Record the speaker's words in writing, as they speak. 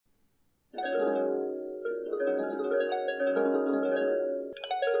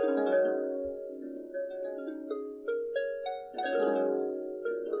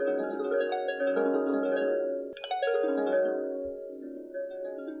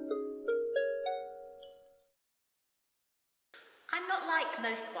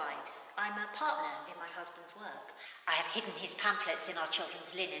most wives, I'm a partner in my husband's work. I have hidden his pamphlets in our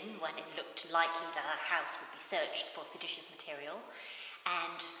children's linen when it looked likely that our house would be searched for seditious material.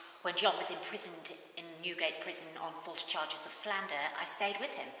 And when John was imprisoned in Newgate prison on false charges of slander, I stayed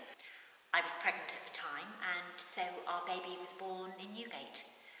with him. I was pregnant at the time, and so our baby was born in Newgate.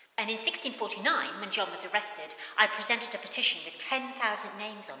 And in 1649, when John was arrested, I presented a petition with 10,000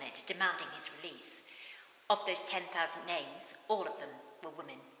 names on it demanding his release. Of those 10,000 names, all of them were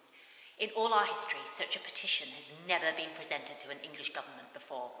women. In all our history, such a petition has never been presented to an English government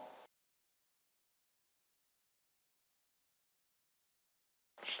before.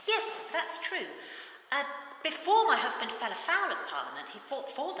 Yes, that's true. Before my husband fell afoul of Parliament, he fought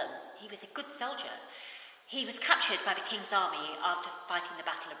for them. He was a good soldier. He was captured by the King's army after fighting the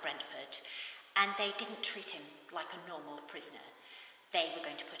Battle of Brentford, and they didn't treat him like a normal prisoner. They were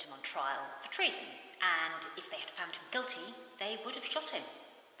going to put him on trial for treason, and if they had found him guilty, they would have shot him.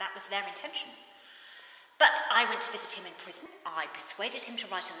 That was their intention. But I went to visit him in prison. I persuaded him to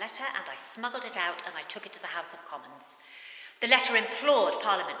write a letter, and I smuggled it out, and I took it to the House of Commons. The letter implored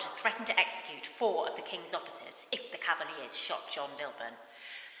Parliament to threaten to execute 4 of the King's officers if the Cavaliers shot John Lilburne.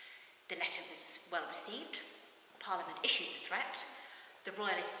 The letter was well received. Parliament issued the threat. The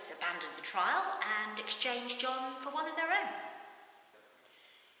Royalists abandoned the trial and exchanged John for one of their own.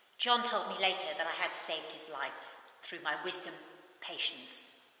 John told me later that I had saved his life through my wisdom,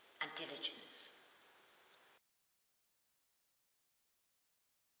 patience, and diligence.